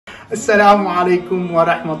Assalamu alaikum wa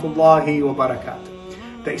rahmatullahi wa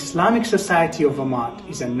barakatuh. The Islamic Society of Vermont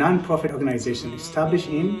is a non-profit organization established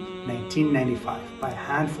in 1995 by a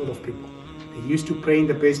handful of people. They used to pray in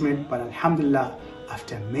the basement, but alhamdulillah,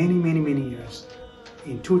 after many years,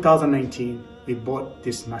 in 2019, we bought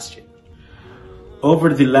this masjid.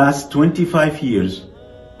 Over the last 25 years,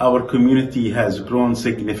 our community has grown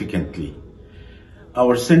significantly.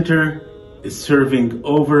 Our center is serving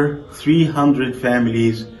over 300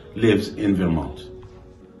 families lives in Vermont.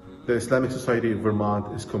 The Islamic Society of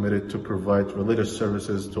Vermont is committed to provide religious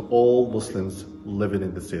services to all Muslims living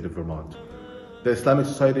in the state of Vermont. The Islamic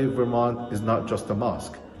Society of Vermont is not just a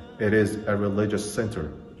mosque, it is a religious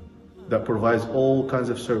center that provides all kinds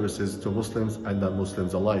of services to Muslims and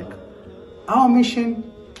non-Muslims alike. Our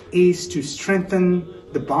mission is to strengthen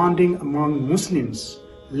the bonding among Muslims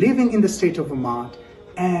living in the state of Vermont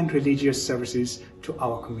and religious services to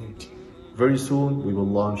our community. Very soon, we will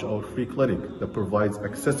launch our free clinic that provides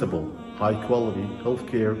accessible, high-quality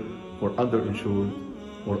healthcare for underinsured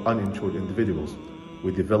or uninsured individuals.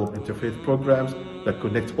 We develop interfaith programs that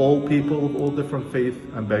connect all people of all different faiths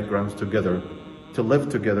and backgrounds together to live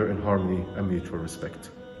together in harmony and mutual respect.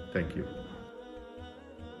 Thank you.